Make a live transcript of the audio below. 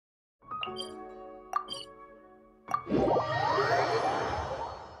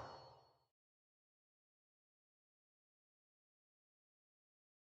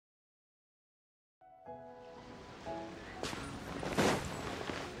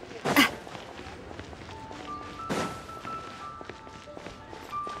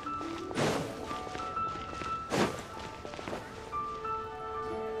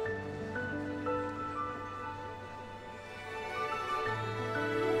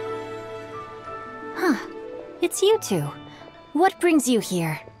It's you two. What brings you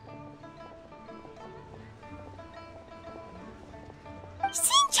here?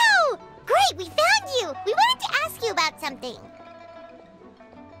 Xinqiu! Great, we found you! We wanted to ask you about something.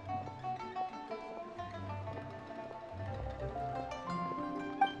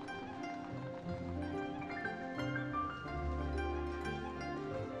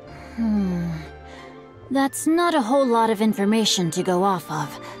 That's not a whole lot of information to go off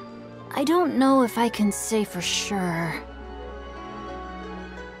of. I don't know if I can say for sure.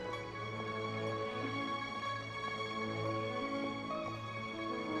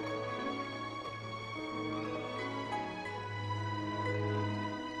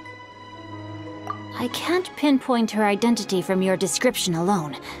 I can't pinpoint her identity from your description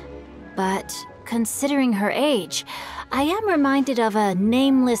alone, but considering her age, I am reminded of a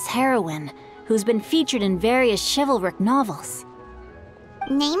nameless heroine who's been featured in various chivalric novels.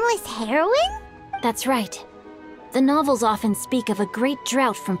 Nameless heroine? That's right. The novels often speak of a great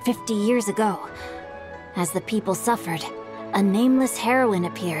drought from 50 years ago. As the people suffered, a nameless heroine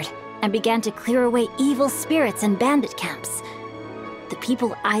appeared and began to clear away evil spirits in bandit camps. The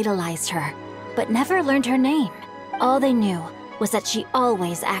people idolized her, but never learned her name. All they knew was that she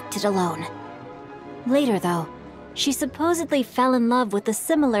always acted alone. Later, though, she supposedly fell in love with a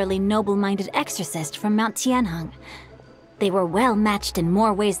similarly noble-minded exorcist from Mount Tianheng. They were well matched in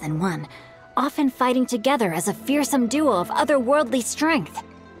more ways than one, often fighting together as a fearsome duo of otherworldly strength.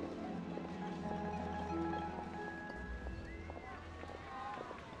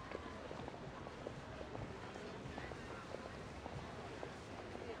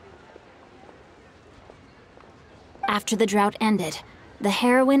 After the drought ended, the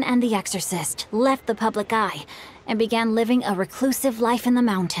heroine and the exorcist left the public eye and began living a reclusive life in the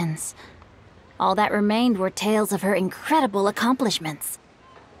mountains. All that remained were tales of her incredible accomplishments.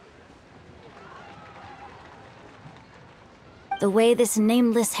 The way this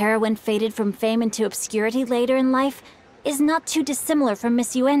nameless heroine faded from fame into obscurity later in life is not too dissimilar from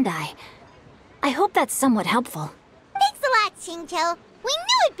Miss Yuendai. I hope that's somewhat helpful. Thanks a lot, Xinqiu. We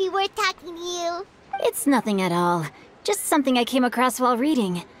knew it'd be worth talking to you. It's nothing at all. Just something I came across while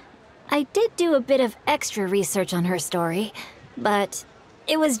reading. I did do a bit of extra research on her story, but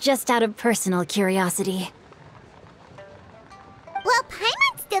it was just out of personal curiosity. Well,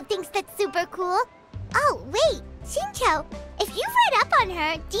 Paimon still thinks that's super cool. Oh, wait, Xinqiu, if you've read up on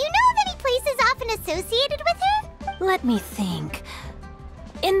her, do you know of any places often associated with her? Let me think.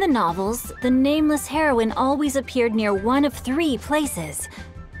 In the novels, the nameless heroine always appeared near one of 3 places: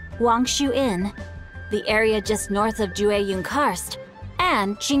 Wangshu Inn, the area just north of Jueyun Karst,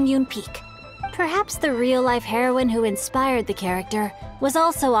 and Xianyun Peak. Perhaps the real-life heroine who inspired the character was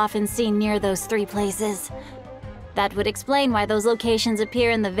also often seen near those 3 places. That would explain why those locations appear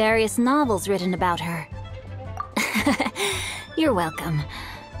in the various novels written about her. You're welcome.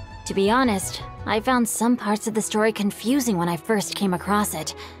 To be honest, I found some parts of the story confusing when I first came across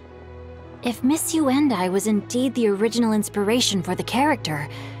it. If Miss Yuendai was indeed the original inspiration for the character,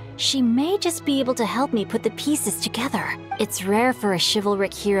 she may just be able to help me put the pieces together. It's rare for a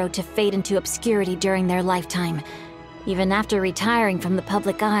chivalric hero to fade into obscurity during their lifetime, even after retiring from the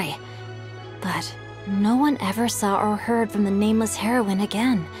public eye. But no one ever saw or heard from the nameless heroine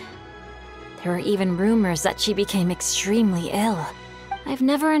again. There were even rumors that she became extremely ill. I've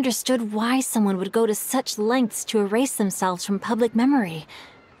never understood why someone would go to such lengths to erase themselves from public memory.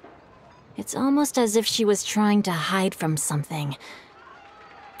 It's almost as if she was trying to hide from something.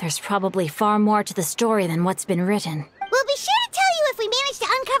 There's probably far more to the story than what's been written. We'll be sure to tell you if we manage to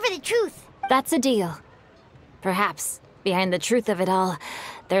uncover the truth. That's a deal. Perhaps, behind the truth of it all,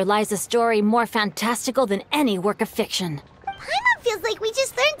 there lies a story more fantastical than any work of fiction. Paimon feels like we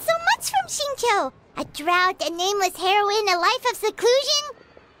just learned so much from Xinqiu. A drought, a nameless heroine, a life of seclusion.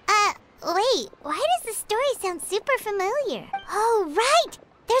 Wait, why does the story sound super familiar? Oh, right!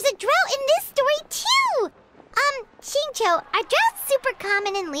 There's a drought in this story, too! Xinqiu, are droughts super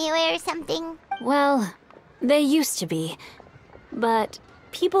common in Liyue or something? Well, they used to be. But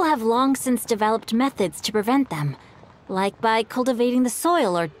people have long since developed methods to prevent them, like by cultivating the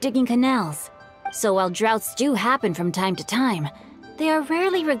soil or digging canals. So while droughts do happen from time to time, they are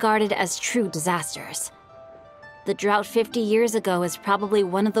rarely regarded as true disasters. The drought 50 years ago is probably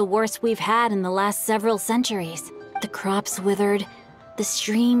one of the worst we've had in the last several centuries. The crops withered, the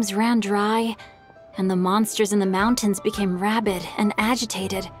streams ran dry, and the monsters in the mountains became rabid and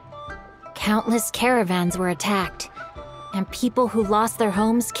agitated. Countless caravans were attacked, and people who lost their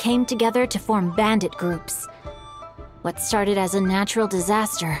homes came together to form bandit groups. What started as a natural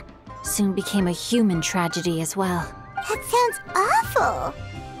disaster soon became a human tragedy as well. That sounds awful.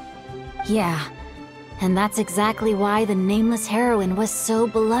 Yeah, and that's exactly why the nameless heroine was so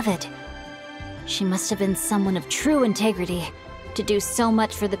beloved. She must have been someone of true integrity, to do so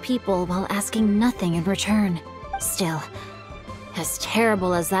much for the people while asking nothing in return. Still, as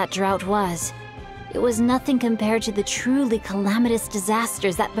terrible as that drought was, it was nothing compared to the truly calamitous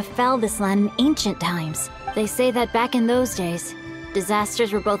disasters that befell this land in ancient times. They say that back in those days,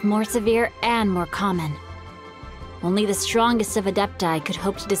 disasters were both more severe and more common. Only the strongest of Adepti could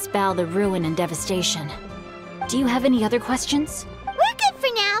hope to dispel the ruin and devastation. Do you have any other questions? We're good for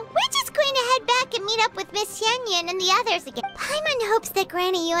now. We're just going to head back and meet up with Miss Xianyun and the others again. Paimon hopes that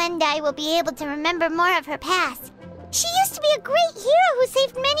Granny Yuendai will be able to remember more of her past. She used to be a great hero who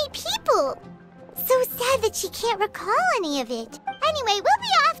saved many people. So sad that she can't recall any of it. Anyway, we'll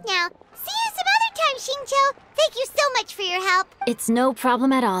be off now. See you some other time, Xingqiu. Thank you so much for your help. It's no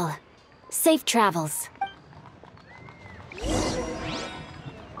problem at all. Safe travels.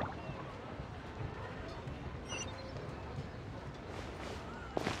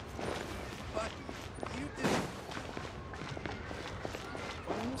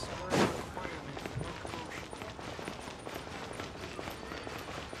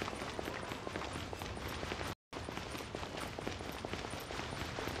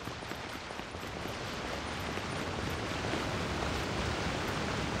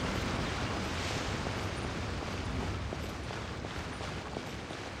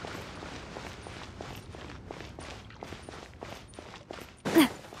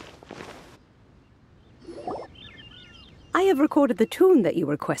 I have recorded the tune that you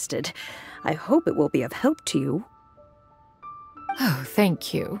requested. I hope it will be of help to you. Oh,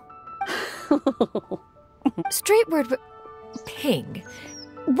 thank you. Straight word, Ping.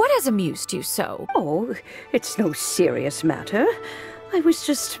 What has amused you so? Oh, it's no serious matter. I was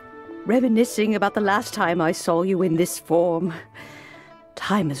just reminiscing about the last time I saw you in this form.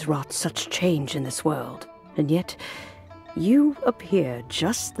 Time has wrought such change in this world, and yet you appear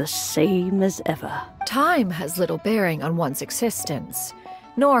just the same as ever. Time has little bearing on one's existence,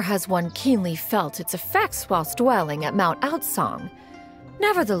 nor has one keenly felt its effects whilst dwelling at Mount Outsong.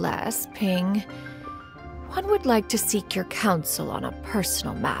 Nevertheless, Ping, one would like to seek your counsel on a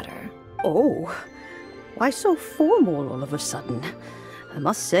personal matter. Oh, why so formal all of a sudden? I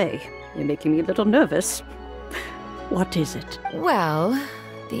must say, you're making me a little nervous. What is it? Well,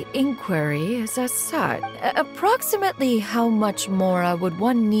 the inquiry is as such. Approximately how much more would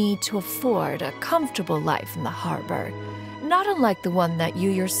one need to afford a comfortable life in the harbor, not unlike the one that you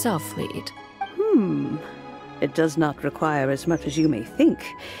yourself lead? It does not require as much as you may think.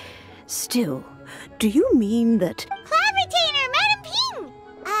 Still, do you mean that... Cloud Retainer, Madam Ping!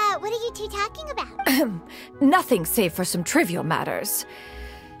 What are you two talking about? Nothing save for some trivial matters.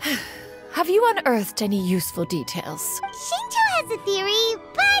 Have you unearthed any useful details? Xingqiu has a theory,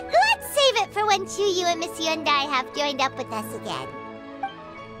 but let's save it for when Chuyu and Miss Yuendai have joined up with us again.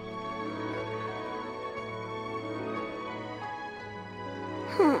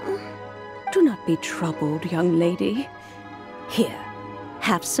 Do not be troubled, young lady. Here,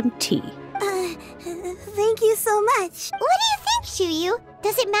 have some tea. Thank you so much. What do you think, Chuyu?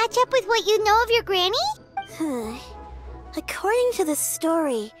 Does it match up with what you know of your granny? According to the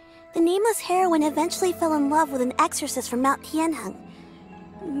story, the nameless heroine eventually fell in love with an exorcist from Mount Tianheng.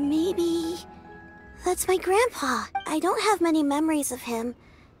 Maybe that's my grandpa. I don't have many memories of him,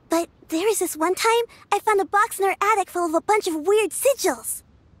 but there was this one time I found a box in her attic full of a bunch of weird sigils.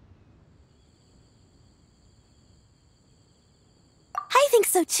 I think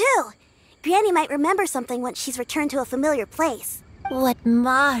so too. Granny might remember something once she's returned to a familiar place. What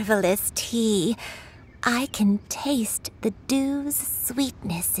marvelous tea! I can taste the dew's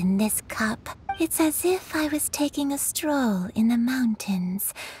sweetness in this cup. It's as if I was taking a stroll in the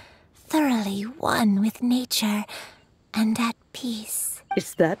mountains, thoroughly one with nature and at peace.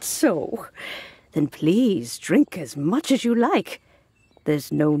 Is that so? Then please drink as much as you like.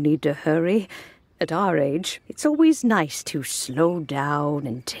 There's no need to hurry. At our age, it's always nice to slow down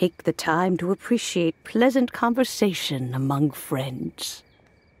and take the time to appreciate pleasant conversation among friends.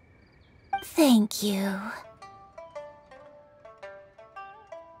 Thank you.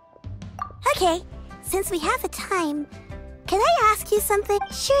 Okay, since we have the time, can I ask you something?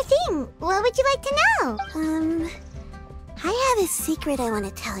 Sure thing. What would you like to know? I have a secret I want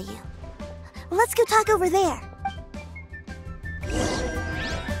to tell you. Let's go talk over there.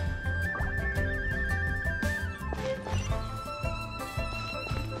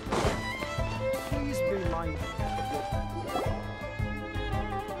 Please be mindful.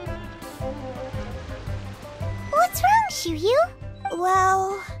 What's wrong, Xianyun?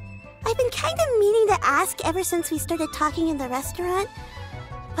 Well, I've been kind of meaning to ask ever since we started talking in the restaurant.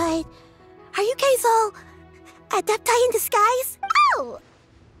 But are you guys all adepti in disguise? Oh!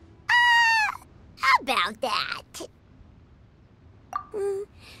 How about that?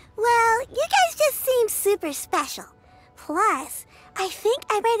 Well, you guys just seem super special. Plus, I think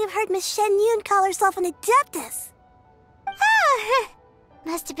I might have heard Miss Xianyun call herself an adeptus. Oh,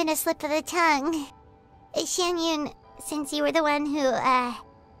 must have been a slip of the tongue. Xianyun, since you were the one who,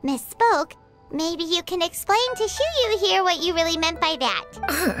 misspoke, maybe you can explain to Xianyun here what you really meant by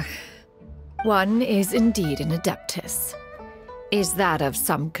that. One is indeed an adeptus. Is that of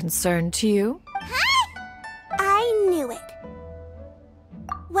some concern to you? I knew it.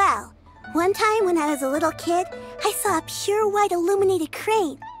 Well, one time when I was a little kid, I saw a pure white illuminated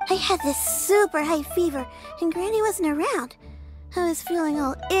crane. I had this super high fever, and Granny wasn't around. I was feeling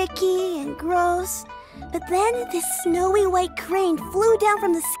all icky and gross. But then this snowy white crane flew down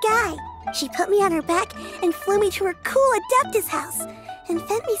from the sky. She put me on her back and flew me to her cool adeptus house and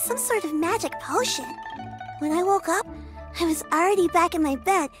fed me some sort of magic potion. When I woke up, I was already back in my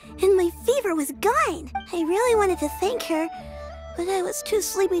bed and my fever was gone. I really wanted to thank her, but I was too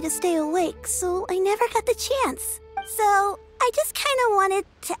sleepy to stay awake, so I never got the chance. So I just kind of wanted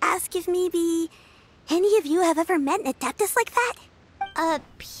to ask if maybe any of you have ever met an adeptus like that? A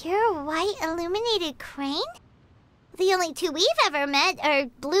pure white illuminated crane? The only two we've ever met are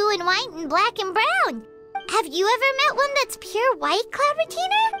blue and white and black and brown. Have you ever met one that's pure white, Cloud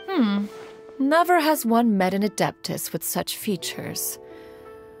Retainer? Never has one met an adeptus with such features.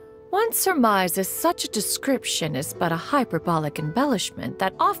 One surmises such a description is but a hyperbolic embellishment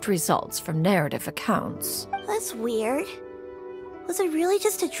that oft results from narrative accounts. That's weird. Was it really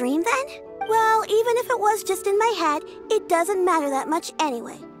just a dream then? Well, even if it was just in my head, it doesn't matter that much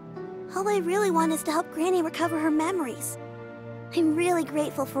anyway. All I really want is to help Granny recover her memories. I'm really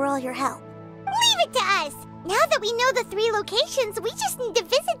grateful for all your help. Leave it to us! Now that we know the 3 locations, we just need to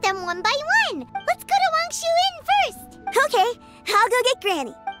visit them one by one. Let's go to Wangshu Inn first. Okay, I'll go get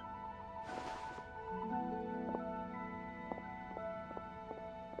Granny.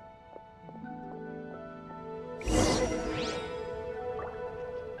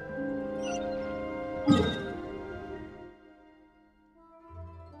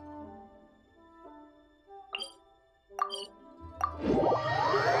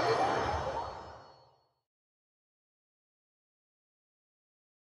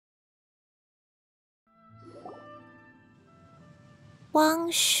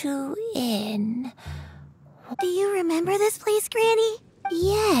 Wangshu Inn. Do you remember this place, Granny?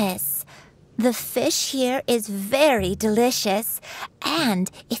 Yes. The fish here is very delicious.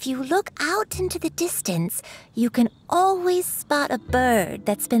 And if you look out into the distance, you can always spot a bird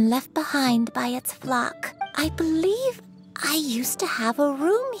that's been left behind by its flock. I believe I used to have a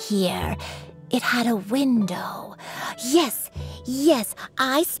room here. It had a window. Yes,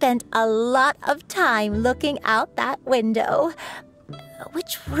 I spent a lot of time looking out that window.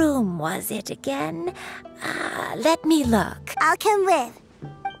 Which room was it again? Let me look. I'll come with.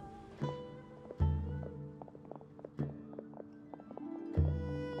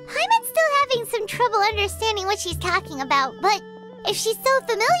 Paimon's still having some trouble understanding what she's talking about, but if she's so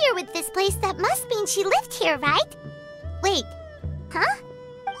familiar with this place, that must mean she lived here, right? Wait, huh?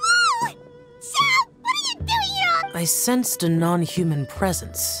 Whoa! Shao, what are you doing here? I sensed a non-human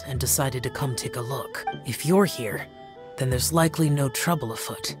presence and decided to come take a look. If you're here, then there's likely no trouble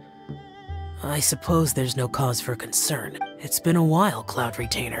afoot. I suppose there's no cause for concern. It's been a while, Cloud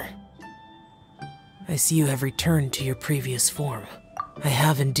Retainer. I see you have returned to your previous form. I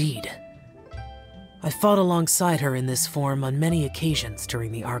have indeed. I fought alongside her in this form on many occasions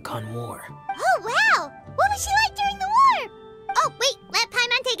during the Archon War. Oh, wow! What was she like during the war? Oh, wait, let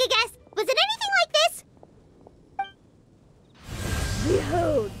Paimon take a guess. Was it anything like this?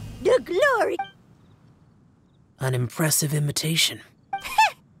 Behold, the glory! An impressive imitation.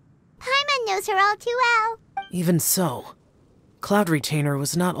 Paimon knows her all too well. Even so, Cloud Retainer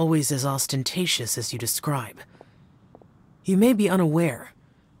was not always as ostentatious as you describe. You may be unaware,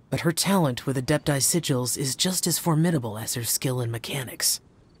 but her talent with Adepti sigils is just as formidable as her skill in mechanics.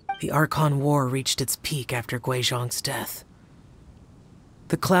 The Archon War reached its peak after Guizhong's death.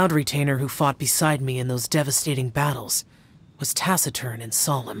 The Cloud Retainer who fought beside me in those devastating battles was taciturn and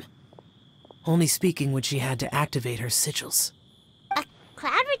solemn, only speaking when she had to activate her sigils. A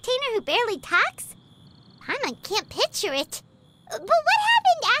cloud retainer who barely talks? I can't picture it. But what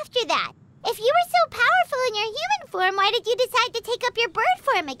happened after that? If you were so powerful in your human form, why did you decide to take up your bird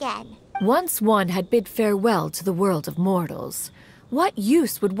form again? Once one had bid farewell to the world of mortals, what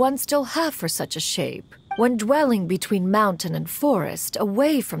use would one still have for such a shape? When dwelling between mountain and forest,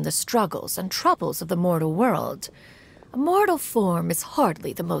 away from the struggles and troubles of the mortal world, a mortal form is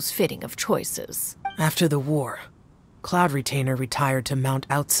hardly the most fitting of choices. After the war, Cloud Retainer retired to Mount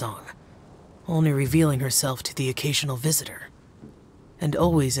Outsong, only revealing herself to the occasional visitor, and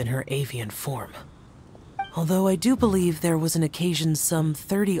always in her avian form. Although I do believe there was an occasion some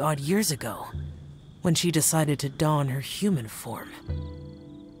 30-odd years ago when she decided to don her human form.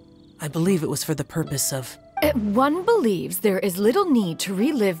 I believe it was for the purpose of... One believes there is little need to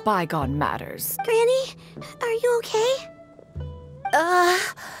relive bygone matters. Granny, are you okay?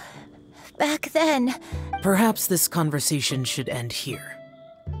 Back then... Perhaps this conversation should end here.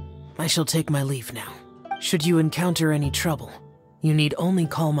 I shall take my leave now. Should you encounter any trouble, you need only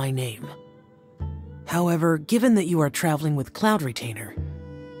call my name. However, given that you are traveling with Cloud Retainer,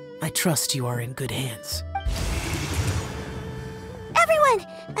 I trust you are in good hands. Everyone!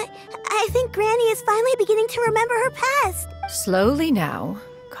 I think Granny is finally beginning to remember her past. Slowly now,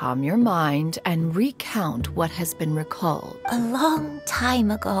 calm your mind and recount what has been recalled. A long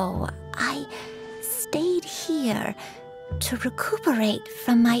time ago, I stayed here to recuperate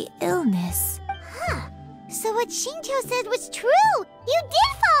from my illness. So what Xingqiu said was true! You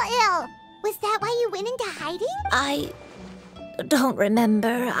did fall ill! Was that why you went into hiding? I don't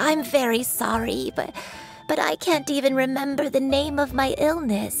remember. I'm very sorry, but I can't even remember the name of my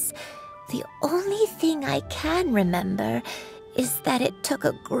illness. The only thing I can remember is that it took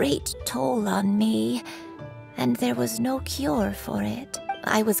a great toll on me, and there was no cure for it.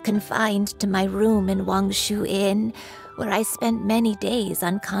 I was confined to my room in Wangshu Inn, where I spent many days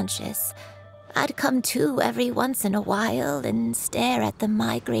unconscious. I'd come to every once in a while and stare at the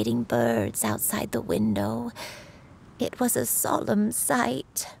migrating birds outside the window. It was a solemn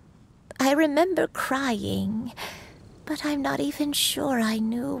sight. I remember crying, but I'm not even sure I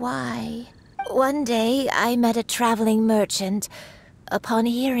knew why. One day, I met a traveling merchant. Upon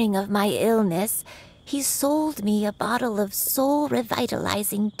hearing of my illness, he sold me a bottle of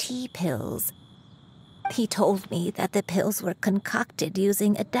soul-revitalizing tea pills. He told me that the pills were concocted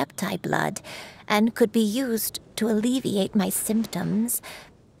using adepti blood and could be used to alleviate my symptoms.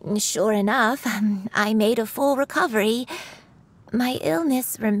 Sure enough, I made a full recovery. My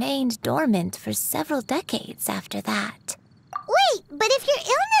illness remained dormant for several decades after that. Wait, but if your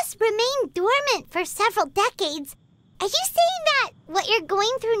illness remained dormant for several decades, are you saying that what you're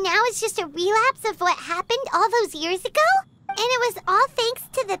going through now is just a relapse of what happened all those years ago? And it was all thanks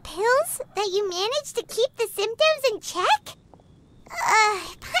to the pills that you managed to keep the symptoms in check?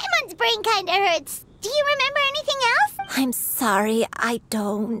 Paimon's brain kinda hurts. Do you remember anything else? I'm sorry, I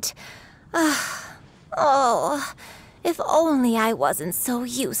don't. Oh, if only I wasn't so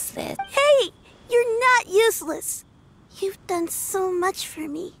useless. Hey, you're not useless. You've done so much for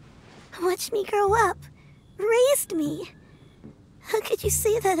me. Watched me grow up. Raised me. How could you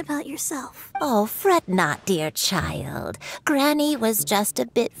say that about yourself? Oh, fret not, dear child. Granny was just a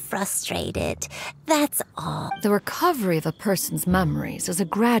bit frustrated. That's all. The recovery of a person's memories is a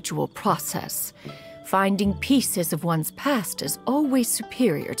gradual process. Finding pieces of one's past is always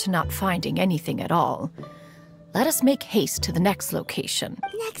superior to not finding anything at all. Let us make haste to the next location.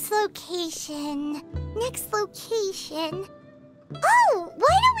 Next location. Oh,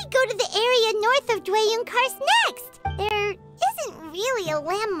 why don't we go to the area north of Dwayun Karst next? There isn't really a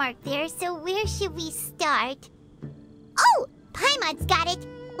landmark there, so where should we start? Oh, Paimon's got it.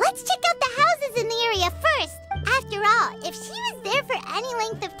 Let's check out the houses in the area first. After all, if she was there for any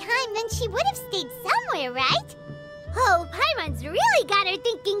length of time, then she would have stayed somewhere, right? Oh, Paimon's really got her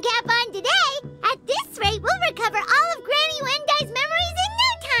thinking cap on today. At this rate, we'll recover all of Granny Wendai's memories in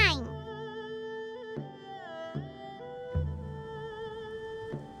no time.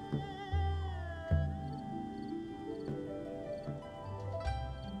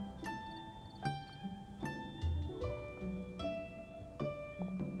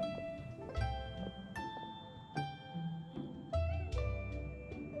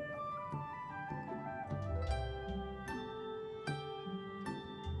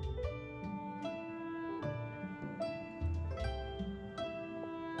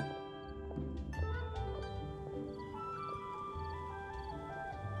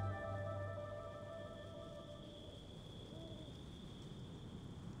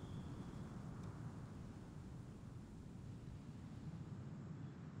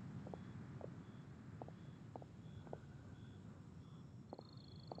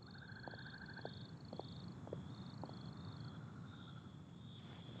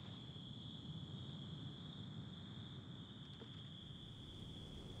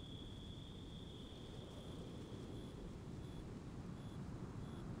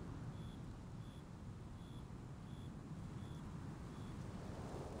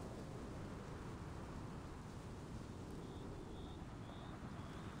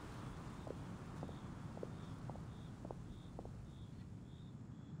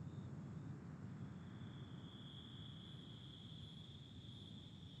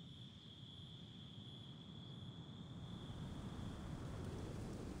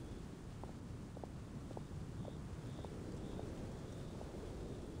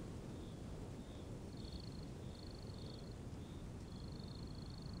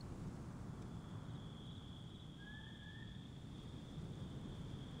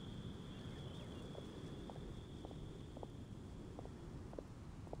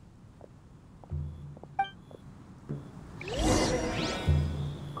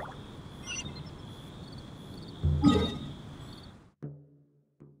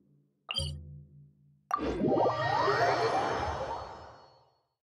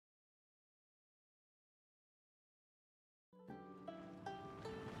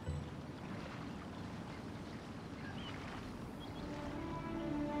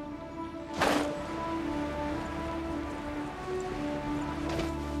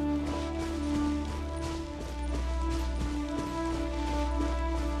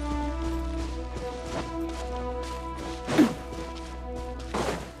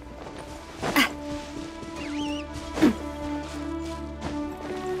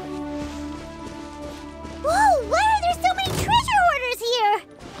 Whoa, why are there so many treasure hoarders here?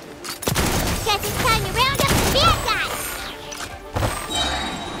 Guess it's time to round up the bad guys.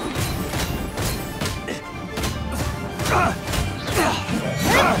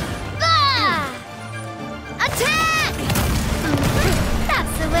 Ah! Attack!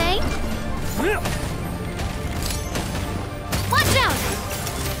 That's the way. Watch out!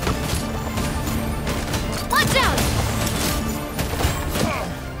 Watch out!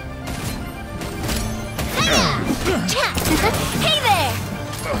 Hey there!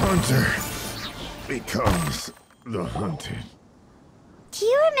 The hunter becomes the hunted. Do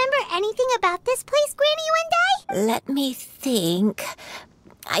you remember anything about this place, Granny Wendai? Let me think.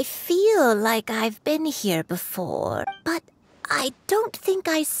 I feel like I've been here before, but I don't think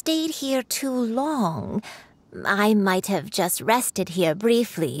I stayed here too long. I might have just rested here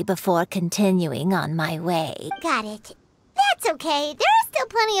briefly before continuing on my way. Got it. That's okay. There are still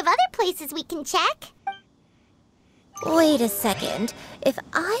plenty of other places we can check. Wait a second. If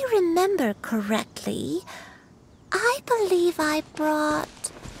I remember correctly, I believe I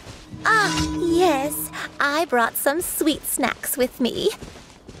brought... Ah, yes. I brought some sweet snacks with me.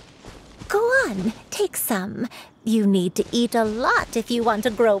 Go on, take some. You need to eat a lot if you want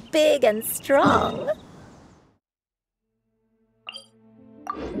to grow big and strong.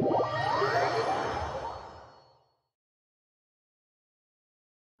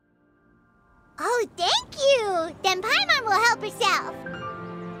 Oh, thank you! Then Paimon will help herself.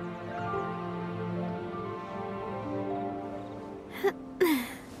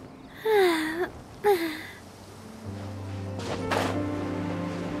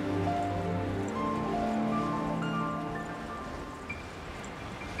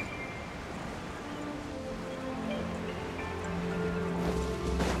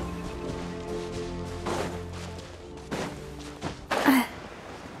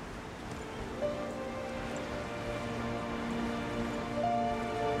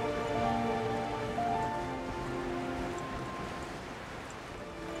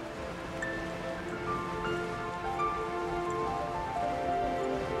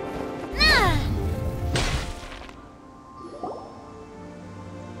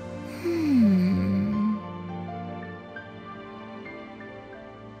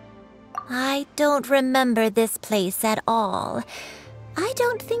 I don't remember this place at all. I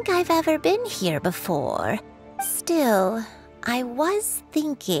don't think I've ever been here before. Still, I was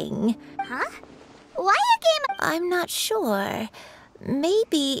thinking... Huh? Why a game? I'm not sure.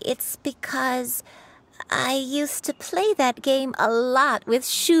 Maybe it's because I used to play that game a lot with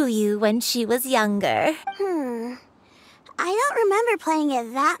Xianyun when she was younger. I don't remember playing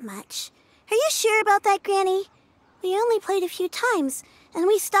it that much. Are you sure about that, Granny? We only played a few times, and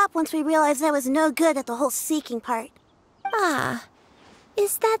we stopped once we realized I was no good at the whole seeking part. Ah,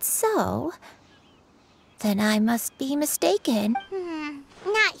 is that so? Then I must be mistaken.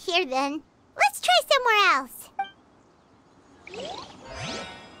 Not here then. Let's try somewhere else.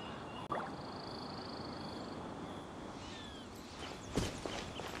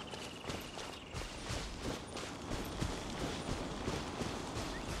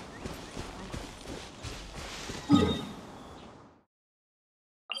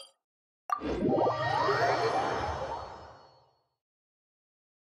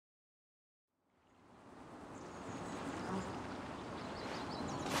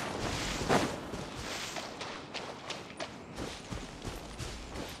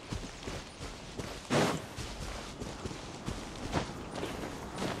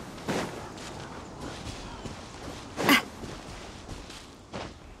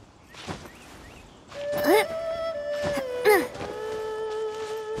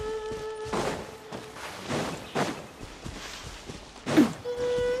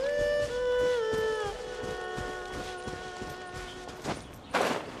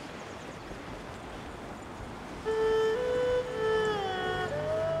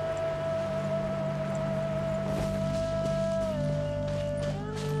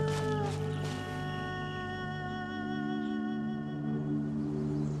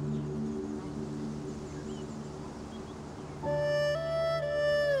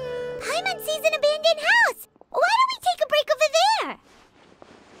 Paimon sees an abandoned house!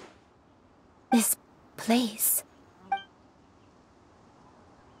 place.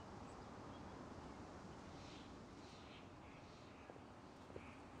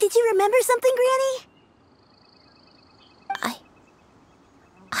 Did you remember something, Granny?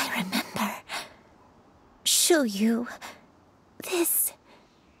 I remember. Xianyun, this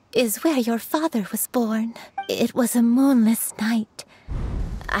is where your father was born. It was a moonless night.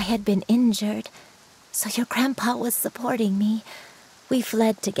 I had been injured, so your grandpa was supporting me. We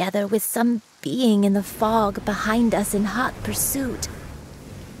fled together with some being in the fog behind us in hot pursuit.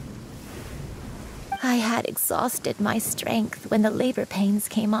 I had exhausted my strength when the labor pains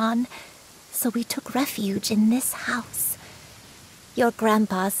came on, so we took refuge in this house. Your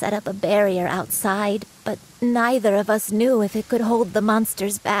grandpa set up a barrier outside, but neither of us knew if it could hold the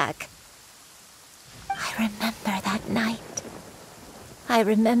monsters back. I remember that night. I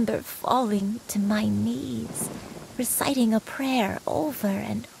remember falling to my knees, reciting a prayer over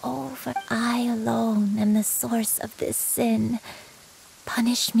and over. I alone am the source of this sin.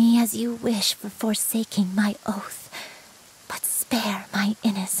 Punish me as you wish for forsaking my oath, but spare my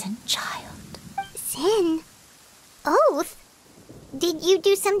innocent child. Sin? Oath? Did you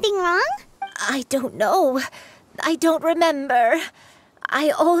do something wrong? I don't know. I don't remember.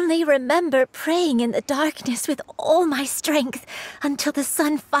 I only remember praying in the darkness with all my strength until the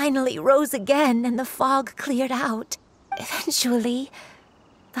sun finally rose again and the fog cleared out. Eventually,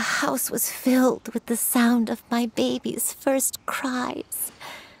 the house was filled with the sound of my baby's first cries.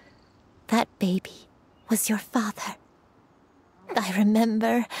 That baby was your father. I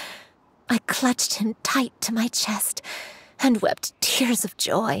remember I clutched him tight to my chest and wept tears of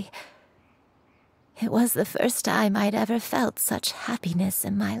joy. It was the first time I'd ever felt such happiness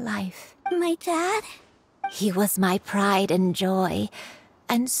in my life. My dad? He was my pride and joy,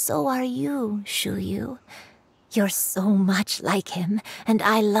 and so are you, Xianyun. You're so much like him, and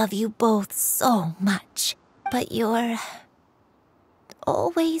I love you both so much. But you're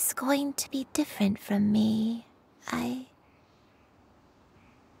always going to be different from me.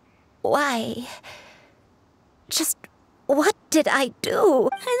 Why? Just what did I do?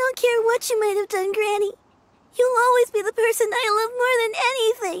 I don't care what you might have done, Granny. You'll always be the person I love more than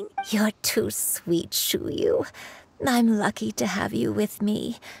anything. You're too sweet, Xianyun. I'm lucky to have you with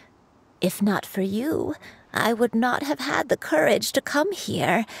me. If not for you, I would not have had the courage to come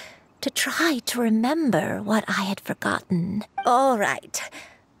here, to try to remember what I had forgotten. All right,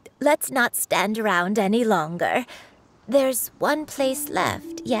 let's not stand around any longer. There's one place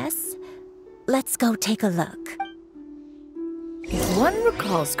left, yes? Let's go take a look. If one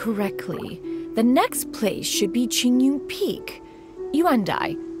recalls correctly, the next place should be Xianyun Peak.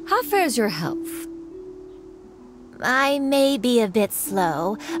 Yuandai, how fares your health? I may be a bit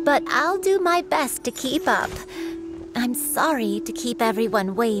slow, but I'll do my best to keep up. I'm sorry to keep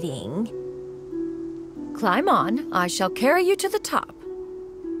everyone waiting. Climb on. I shall carry you to the top.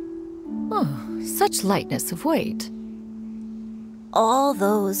 Oh, such lightness of weight. All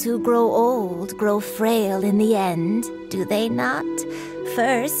those who grow old grow frail in the end, do they not?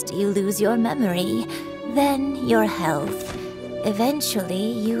 First, you lose your memory, then your health.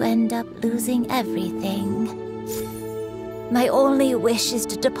 Eventually, you end up losing everything. My only wish is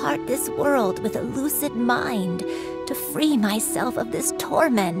to depart this world with a lucid mind, to free myself of this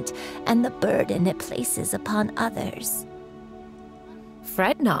torment and the burden it places upon others.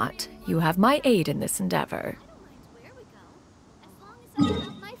 Fret not. You have my aid in this endeavor. As long as I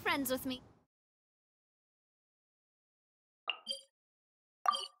have my friends with me.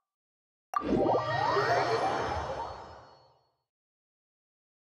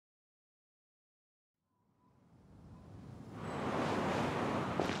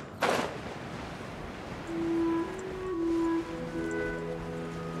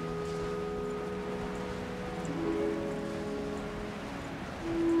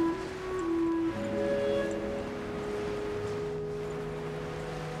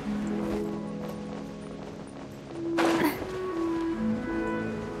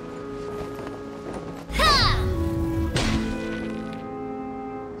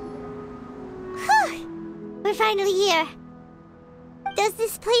 We're finally here. Does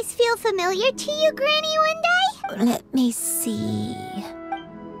this place feel familiar to you, Granny Yuandai? Let me see.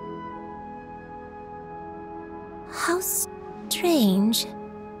 How strange.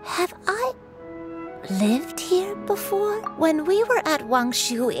 Have I lived here before? When we were at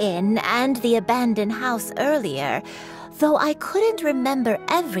Wangshu Inn and the abandoned house earlier, though I couldn't remember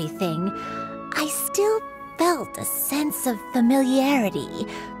everything, I still felt a sense of familiarity.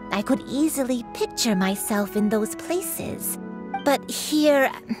 I could easily picture myself in those places. But here,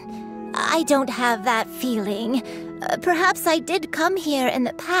 I don't have that feeling. Perhaps I did come here in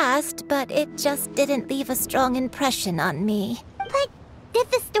the past, but it just didn't leave a strong impression on me. But did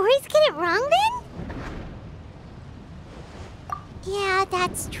the stories get it wrong then? Yeah,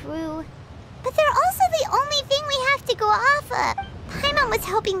 that's true. But they're also the only thing we have to go off of. Paimon was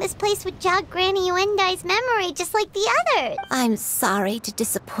hoping this place would jog Granny Yuendai's memory just like the others. I'm sorry to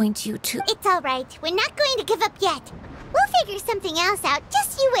disappoint you too. It's alright. We're not going to give up yet. We'll figure something else out.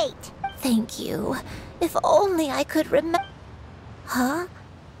 Just you wait. Thank you. If only I could remember. Huh?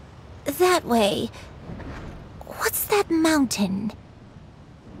 That way. What's that mountain?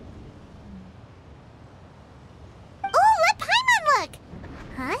 Oh, let Paimon look!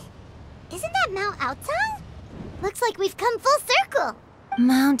 Huh? Isn't that Mount Outsong? Looks like we've come full circle.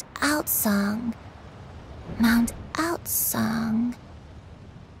 Mount Outsong. Mount Outsong.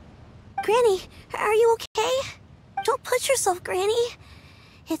 Granny, are you okay? Don't push yourself, Granny.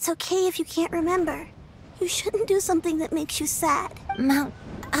 It's okay if you can't remember. You shouldn't do something that makes you sad. Mount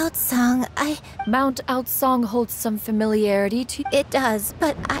Outsong, Mount Outsong holds some familiarity to you. It does,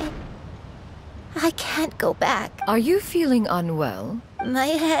 but I can't go back. Are you feeling unwell? My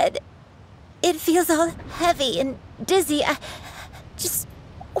head... It feels all heavy and dizzy.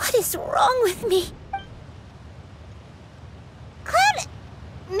 What is wrong with me? Cloud...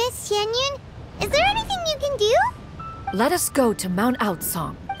 Miss Xianyun, is there anything you can do? Let us go to Mount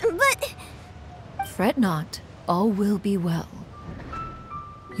Outsong. But... Fret not, all will be well.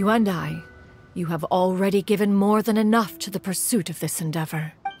 You and I, you have already given more than enough to the pursuit of this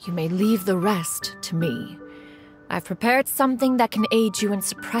endeavor. You may leave the rest to me. I've prepared something that can aid you in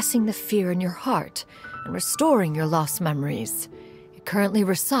suppressing the fear in your heart and restoring your lost memories. It currently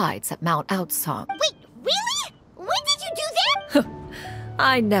resides at Mount Outsong. Wait, really? When did you do that?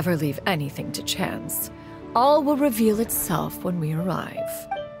 I never leave anything to chance. All will reveal itself when we arrive.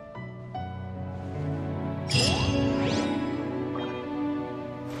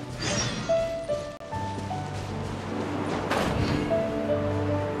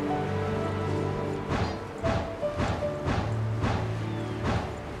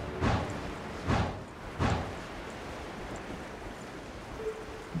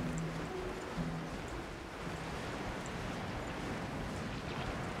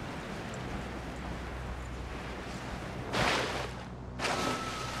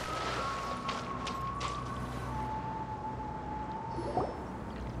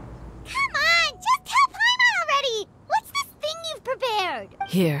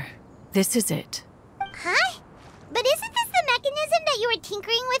 Here, this is it. Huh? But isn't this the mechanism that you were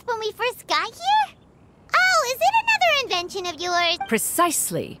tinkering with when we first got here? Oh, is it another invention of yours?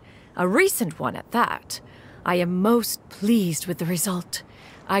 Precisely. A recent one at that. I am most pleased with the result.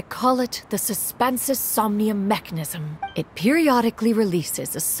 I call it the Suspensus Somnium mechanism. It periodically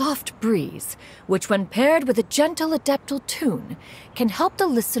releases a soft breeze, which when paired with a gentle adeptal tune, can help the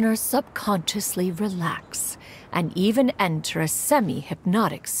listener subconsciously relax and even enter a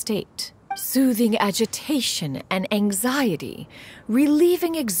semi-hypnotic state, soothing agitation and anxiety,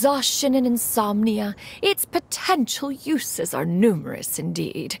 relieving exhaustion and insomnia. Its potential uses are numerous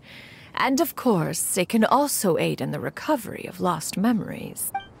indeed. And of course, it can also aid in the recovery of lost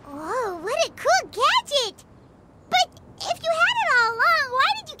memories. Whoa, what a cool gadget! But if you had it all along, why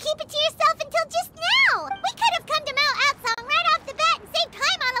did you keep it to yourself until just now? We could have come to Mount Outsong right off the bat and saved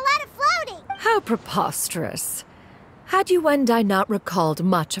time on a lot of floating! How preposterous. Had Yuendai not recalled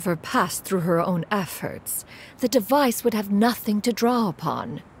much of her past through her own efforts, the device would have nothing to draw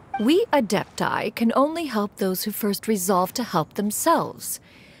upon. We Adepti can only help those who first resolve to help themselves.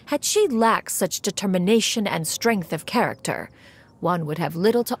 Had she lacked such determination and strength of character, one would have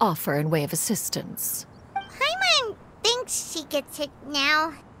little to offer in way of assistance. Paimon thinks she gets it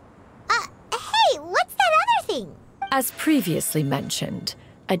now. Hey, what's that other thing? As previously mentioned,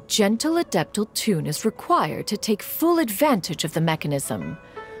 a gentle adeptal tune is required to take full advantage of the mechanism.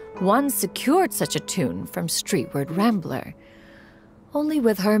 One secured such a tune from Streetward Rambler. Only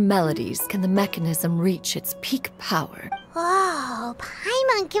with her melodies can the mechanism reach its peak power. Whoa,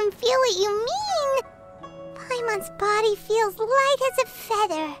 Paimon can feel what you mean! Paimon's body feels light as a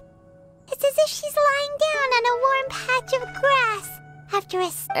feather. It's as if she's lying down on a warm patch of grass after a...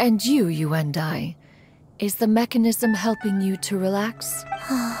 And you and I, is the mechanism helping you to relax?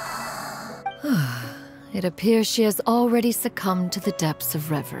 It appears she has already succumbed to the depths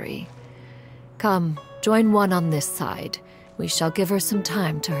of reverie. Come, join one on this side. We shall give her some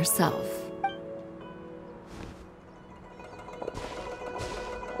time to herself.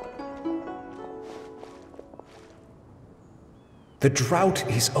 The drought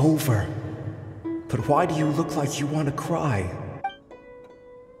is over. But why do you look like you want to cry?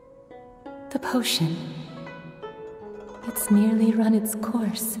 The potion. It's nearly run its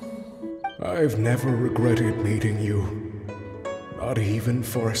course. I've never regretted meeting you. Not even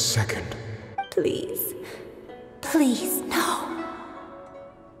for a second. Please. Please, no.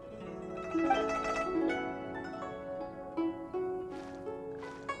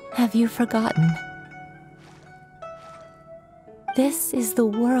 Have you forgotten? This is the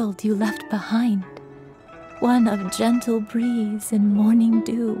world you left behind. One of gentle breeze and morning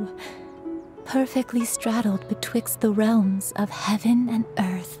dew, perfectly straddled betwixt the realms of heaven and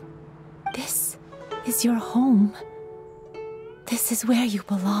earth. This is your home. This is where you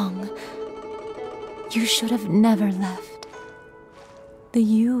belong. You should have never left. The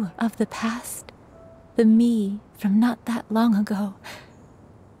you of the past, the me from not that long ago,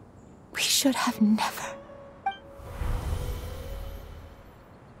 we should have never.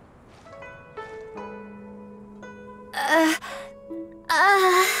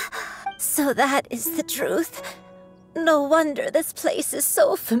 So that is the truth. No wonder this place is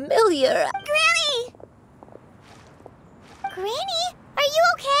so familiar. Granny! Granny, are you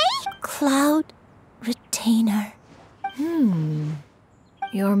okay? Cloud Retainer.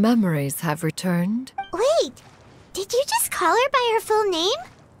 Your memories have returned. Wait, did you just call her by her full name?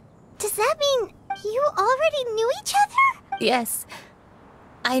 Does that mean you already knew each other? Yes.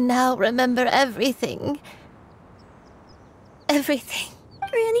 I now remember everything. Everything.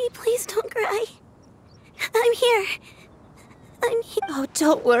 Granny, please don't cry. I'm here. I'm here. Oh,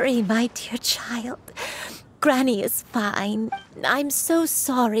 don't worry, my dear child. Granny is fine. I'm so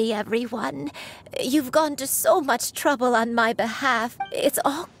sorry, everyone. You've gone to so much trouble on my behalf. It's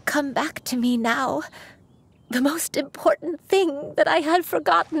all come back to me now. The most important thing that I had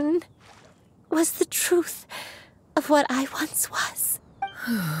forgotten was the truth of what I once was.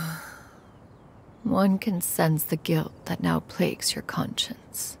 One can sense the guilt that now plagues your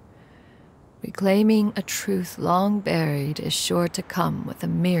conscience. Reclaiming a truth long buried is sure to come with a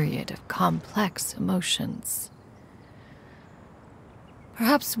myriad of complex emotions.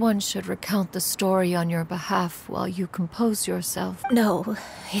 Perhaps one should recount the story on your behalf while you compose yourself. No,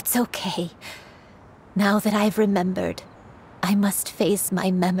 it's okay. Now that I've remembered, I must face my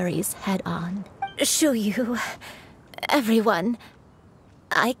memories head on. Xianyun, everyone,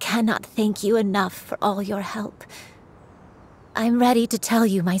 I cannot thank you enough for all your help. I'm ready to tell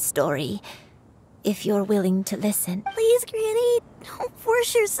you my story, if you're willing to listen. Please, Granny, don't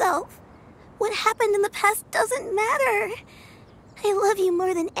force yourself. What happened in the past doesn't matter. I love you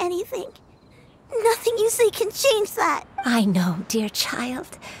more than anything. Nothing you say can change that. I know, dear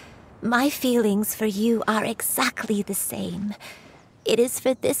child. My feelings for you are exactly the same. It is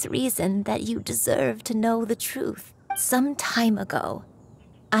for this reason that you deserve to know the truth. Some time ago,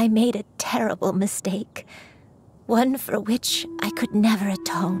 I made a terrible mistake. One for which I could never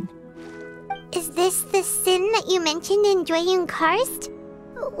atone. Is this the sin that you mentioned in Xianyun Karst?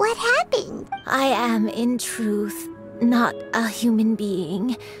 What happened? I am, in truth, not a human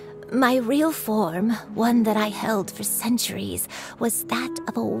being. My real form, one that I held for centuries, was that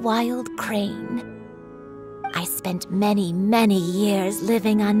of a wild crane. I spent many, many years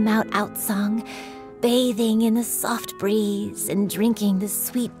living on Mount Outsong, bathing in the soft breeze and drinking the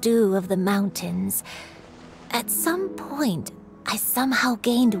sweet dew of the mountains. At some point, I somehow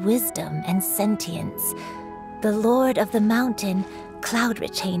gained wisdom and sentience. The Lord of the Mountain, Cloud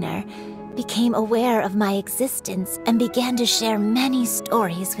Retainer, became aware of my existence and began to share many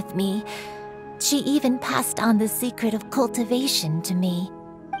stories with me. She even passed on the secret of cultivation to me.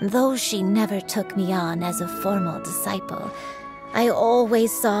 Though she never took me on as a formal disciple, I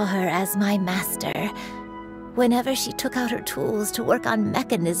always saw her as my master. Whenever she took out her tools to work on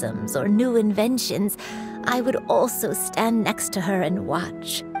mechanisms or new inventions, I would also stand next to her and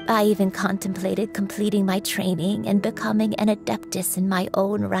watch. I even contemplated completing my training and becoming an adeptus in my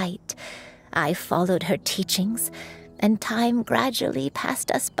own right. I followed her teachings, and time gradually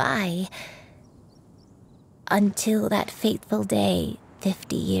passed us by. Until that fateful day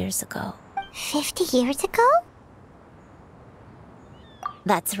 50 years ago. 50 years ago?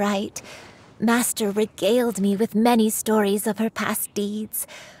 That's right. Master regaled me with many stories of her past deeds.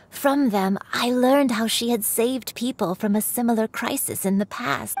 From them, I learned how she had saved people from a similar crisis in the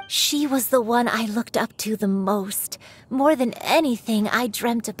past. She was the one I looked up to the most. More than anything, I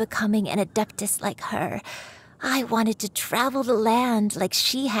dreamt of becoming an adeptus like her. I wanted to travel the land like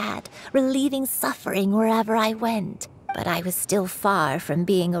she had, relieving suffering wherever I went. But I was still far from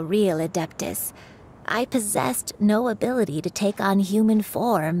being a real adeptus. I possessed no ability to take on human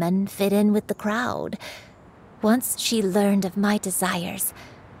form and fit in with the crowd. Once she learned of my desires,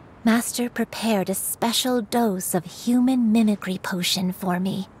 Master prepared a special dose of human mimicry potion for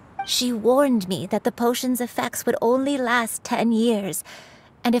me. She warned me that the potion's effects would only last 10 years,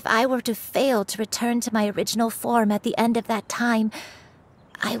 and if I were to fail to return to my original form at the end of that time,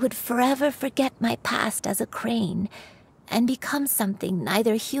 I would forever forget my past as a crane and become something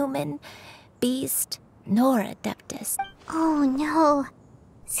neither human, beast, nor adeptus. Oh no.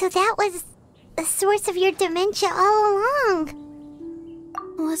 So that was the source of your dementia all along.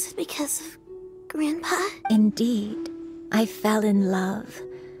 Was it because of Grandpa? Indeed, I fell in love.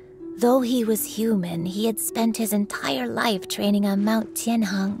 Though he was human, he had spent his entire life training on Mount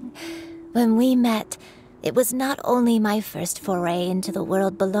Tianheng. When we met, it was not only my first foray into the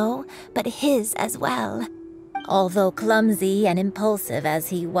world below, but his as well. Although clumsy and impulsive as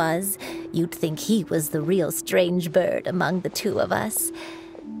he was, you'd think he was the real strange bird among the two of us.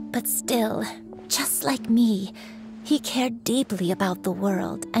 But still, just like me, he cared deeply about the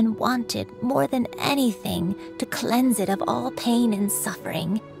world and wanted, more than anything, to cleanse it of all pain and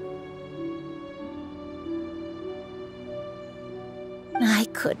suffering. I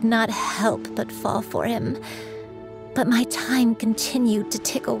could not help but fall for him. But my time continued to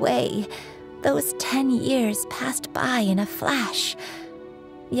tick away. Those 10 years passed by in a flash.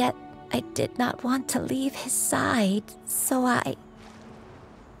 Yet I did not want to leave his side, so I...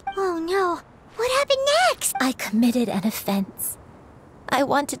 Oh no. What happened next? I committed an offense. I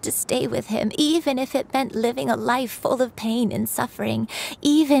wanted to stay with him, even if it meant living a life full of pain and suffering,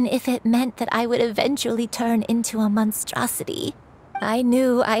 even if it meant that I would eventually turn into a monstrosity. I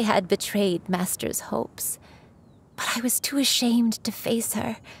knew I had betrayed Master's hopes, but I was too ashamed to face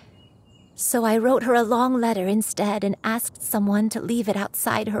her. So I wrote her a long letter instead and asked someone to leave it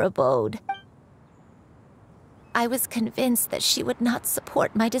outside her abode. I was convinced that she would not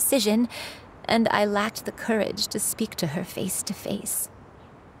support my decision, and I lacked the courage to speak to her face to face.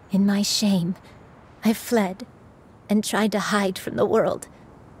 In my shame, I fled and tried to hide from the world,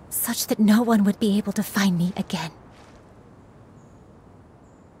 such that no one would be able to find me again.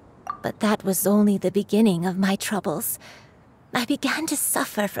 But that was only the beginning of my troubles. I began to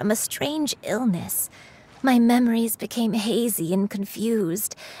suffer from a strange illness. My memories became hazy and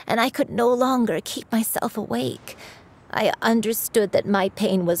confused, and I could no longer keep myself awake. I understood that my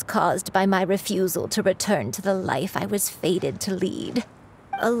pain was caused by my refusal to return to the life I was fated to lead.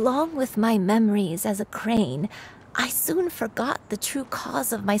 Along with my memories as a crane, I soon forgot the true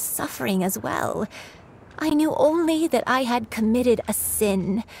cause of my suffering as well. I knew only that I had committed a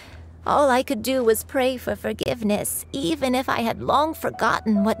sin. All I could do was pray for forgiveness, even if I had long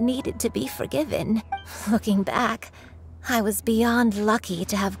forgotten what needed to be forgiven. Looking back, I was beyond lucky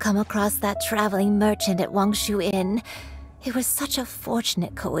to have come across that traveling merchant at Wangshu Inn. It was such a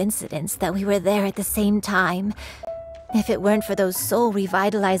fortunate coincidence that we were there at the same time. If it weren't for those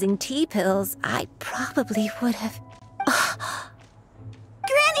soul-revitalizing tea pills, I probably would have...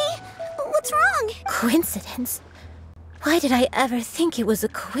 Granny! What's wrong? Coincidence? Why did I ever think it was a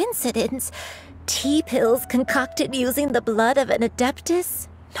coincidence? Tea pills concocted using the blood of an adeptus?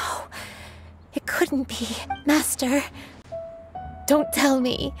 No, it couldn't be. Master, don't tell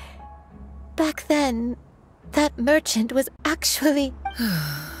me. Back then, that merchant was actually...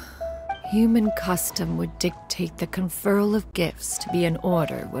 Human custom would dictate the conferral of gifts to be in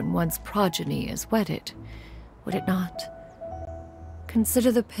order when one's progeny is wedded, would it not?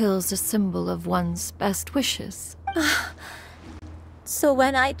 Consider the pills a symbol of one's best wishes. So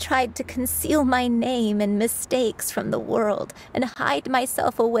when I tried to conceal my name and mistakes from the world and hide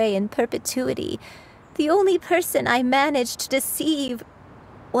myself away in perpetuity, the only person I managed to deceive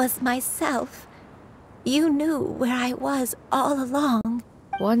was myself. You knew where I was all along.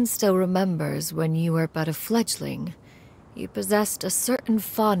 One still remembers when you were but a fledgling. You possessed a certain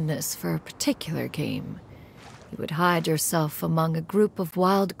fondness for a particular game. You would hide yourself among a group of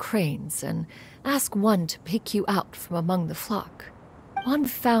wild cranes and ask one to pick you out from among the flock. One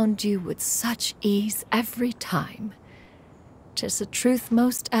found you with such ease every time. 'Tis a truth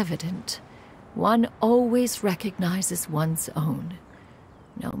most evident. One always recognizes one's own,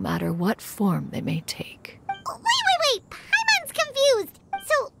 no matter what form they may take. Wait! Paimon's confused!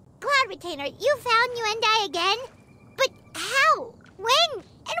 So, Cloud Retainer, you found Yuendai again? But how? When?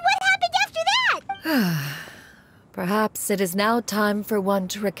 And what happened after that? Perhaps it is now time for one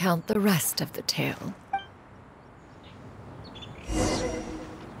to recount the rest of the tale.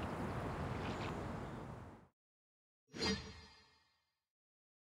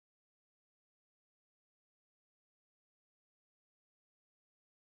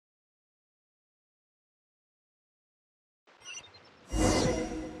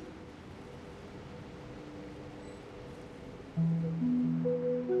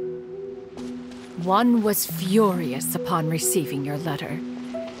 One was furious upon receiving your letter.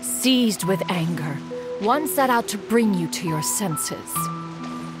 Seized with anger, one set out to bring you to your senses.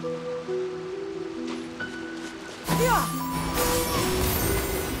 Yeah!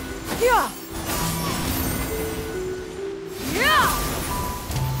 Yeah! Yeah!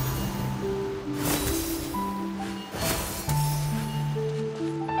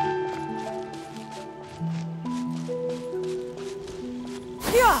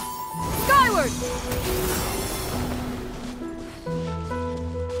 Yeah! Skyward!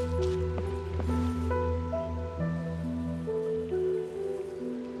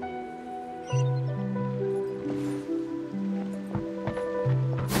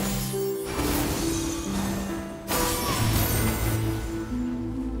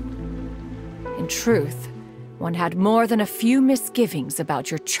 In truth, one had more than a few misgivings about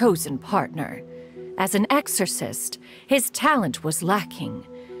your chosen partner. As an exorcist, his talent was lacking.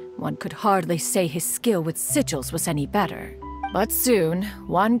 One could hardly say his skill with sigils was any better. But soon,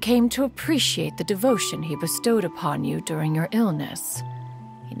 one came to appreciate the devotion he bestowed upon you during your illness.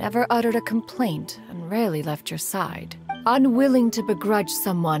 He never uttered a complaint and rarely left your side. Unwilling to begrudge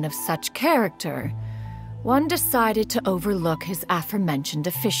someone of such character, one decided to overlook his aforementioned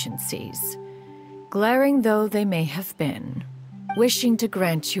deficiencies, glaring though they may have been. Wishing to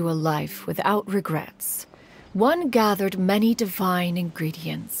grant you a life without regrets, one gathered many divine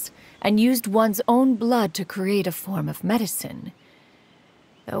ingredients and used one's own blood to create a form of medicine.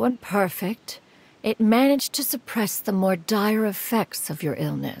 Though imperfect, it managed to suppress the more dire effects of your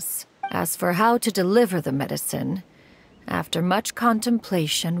illness. As for how to deliver the medicine, after much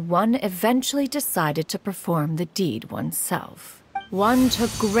contemplation, one eventually decided to perform the deed oneself. One took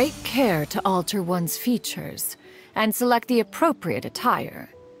great care to alter one's features and select the appropriate attire.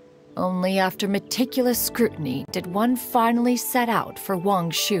 Only after meticulous scrutiny did one finally set out for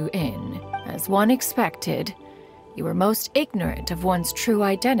Wangshu Inn. As one expected, you were most ignorant of one's true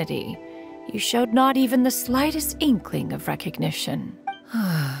identity. You showed not even the slightest inkling of recognition.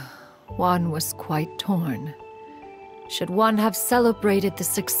 One was quite torn. Should one have celebrated the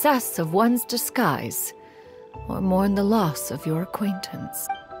success of one's disguise, or mourn the loss of your acquaintance?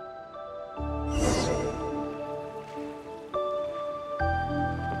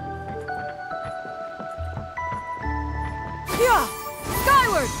 Yeah!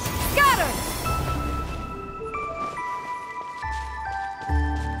 Skyward! Scatter!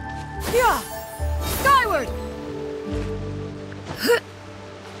 Yeah! Skyward!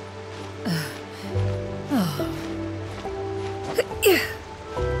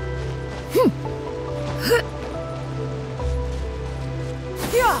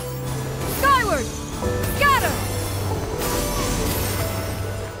 Yeah! Skyward! Scatter!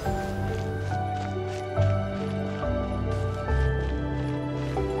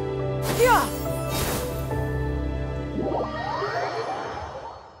 Yeah!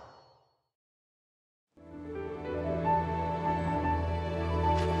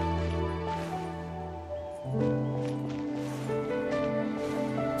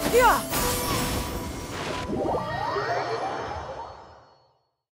 Yeah!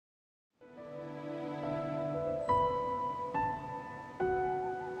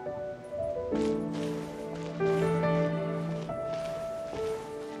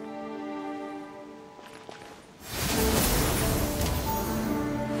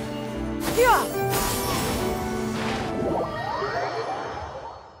 Yeah!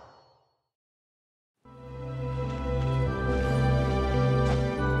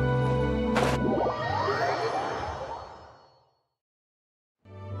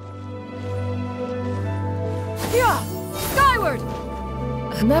 Yeah! Skyward!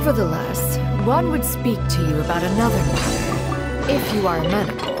 Nevertheless, one would speak to you about another matter, if you are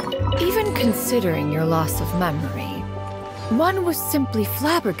amenable. Even considering your loss of memory, one was simply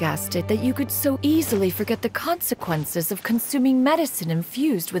flabbergasted that you could so easily forget the consequences of consuming medicine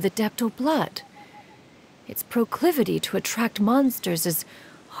infused with adeptal blood. Its proclivity to attract monsters is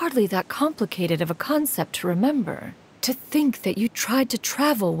hardly that complicated of a concept to remember. To think that you tried to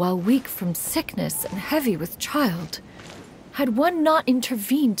travel while weak from sickness and heavy with child. Had one not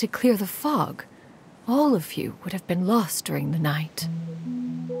intervened to clear the fog, all of you would have been lost during the night.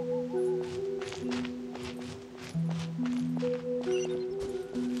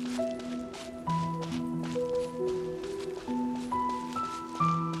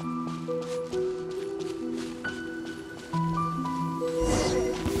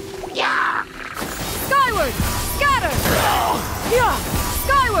 Skyward! Scatter! Yeah!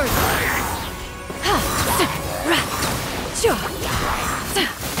 Skyward!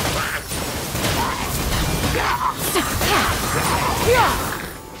 Yeah!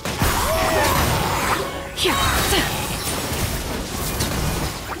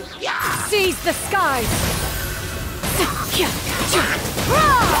 Seize the skies!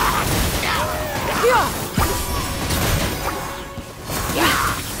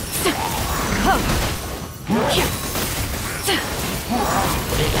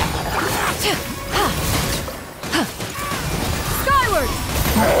 Skyward!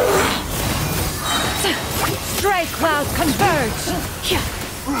 Stray clouds converge!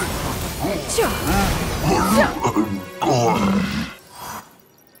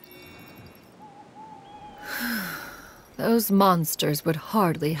 Those monsters would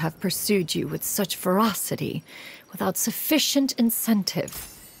hardly have pursued you with such ferocity without sufficient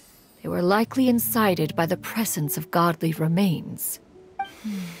incentive. They were likely incited by the presence of godly remains.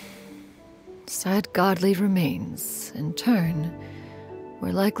 Said godly remains, in turn,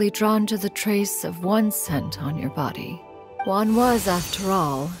 were likely drawn to the trace of one scent on your body. One was, after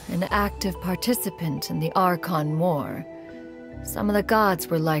all, an active participant in the Archon War. Some of the gods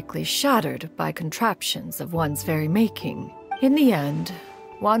were likely shattered by contraptions of one's very making. In the end,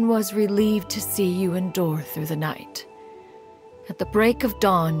 one was relieved to see you endure through the night. At the break of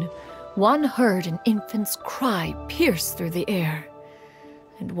dawn, one heard an infant's cry pierce through the air,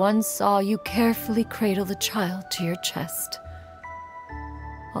 and one saw you carefully cradle the child to your chest.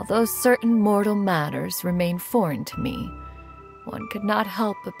 Although certain mortal matters remain foreign to me, one could not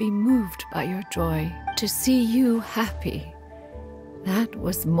help but be moved by your joy. To see you happy, that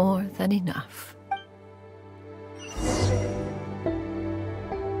was more than enough.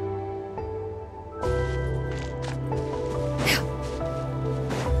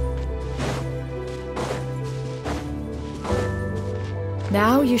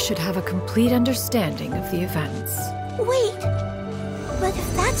 Now you should have a complete understanding of the events. Wait! But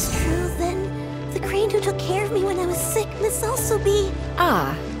if that's true, then the crane who took care of me when I was sick must also be...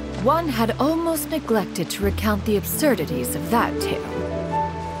 Ah, one had almost neglected to recount the absurdities of that tale.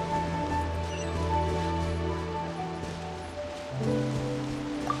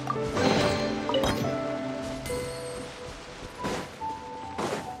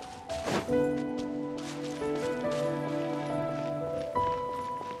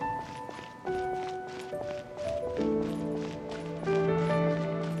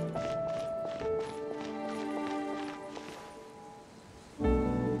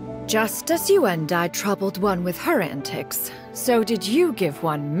 Just as you and I troubled one with her antics, so did you give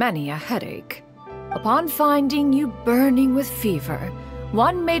one many a headache. Upon finding you burning with fever,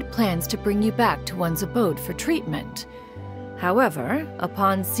 one made plans to bring you back to one's abode for treatment. However,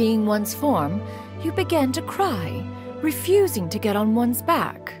 upon seeing one's form, you began to cry, refusing to get on one's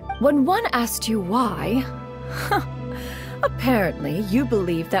back. When one asked you why, apparently you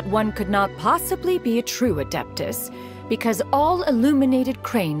believed that one could not possibly be a true Adeptus, because all illuminated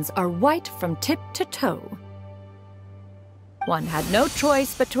cranes are white from tip to toe. One had no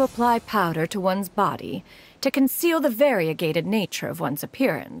choice but to apply powder to one's body to conceal the variegated nature of one's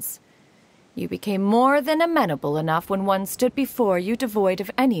appearance. You became more than amenable enough when one stood before you devoid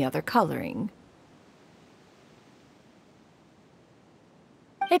of any other coloring.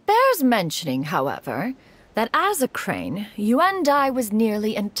 It bears mentioning, however, that as a crane, Yuendai was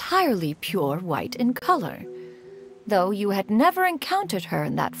nearly entirely pure white in color. Though you had never encountered her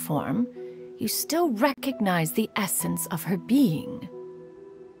in that form, you still recognized the essence of her being.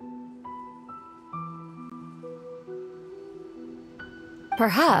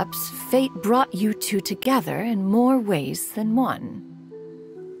 Perhaps fate brought you two together in more ways than one.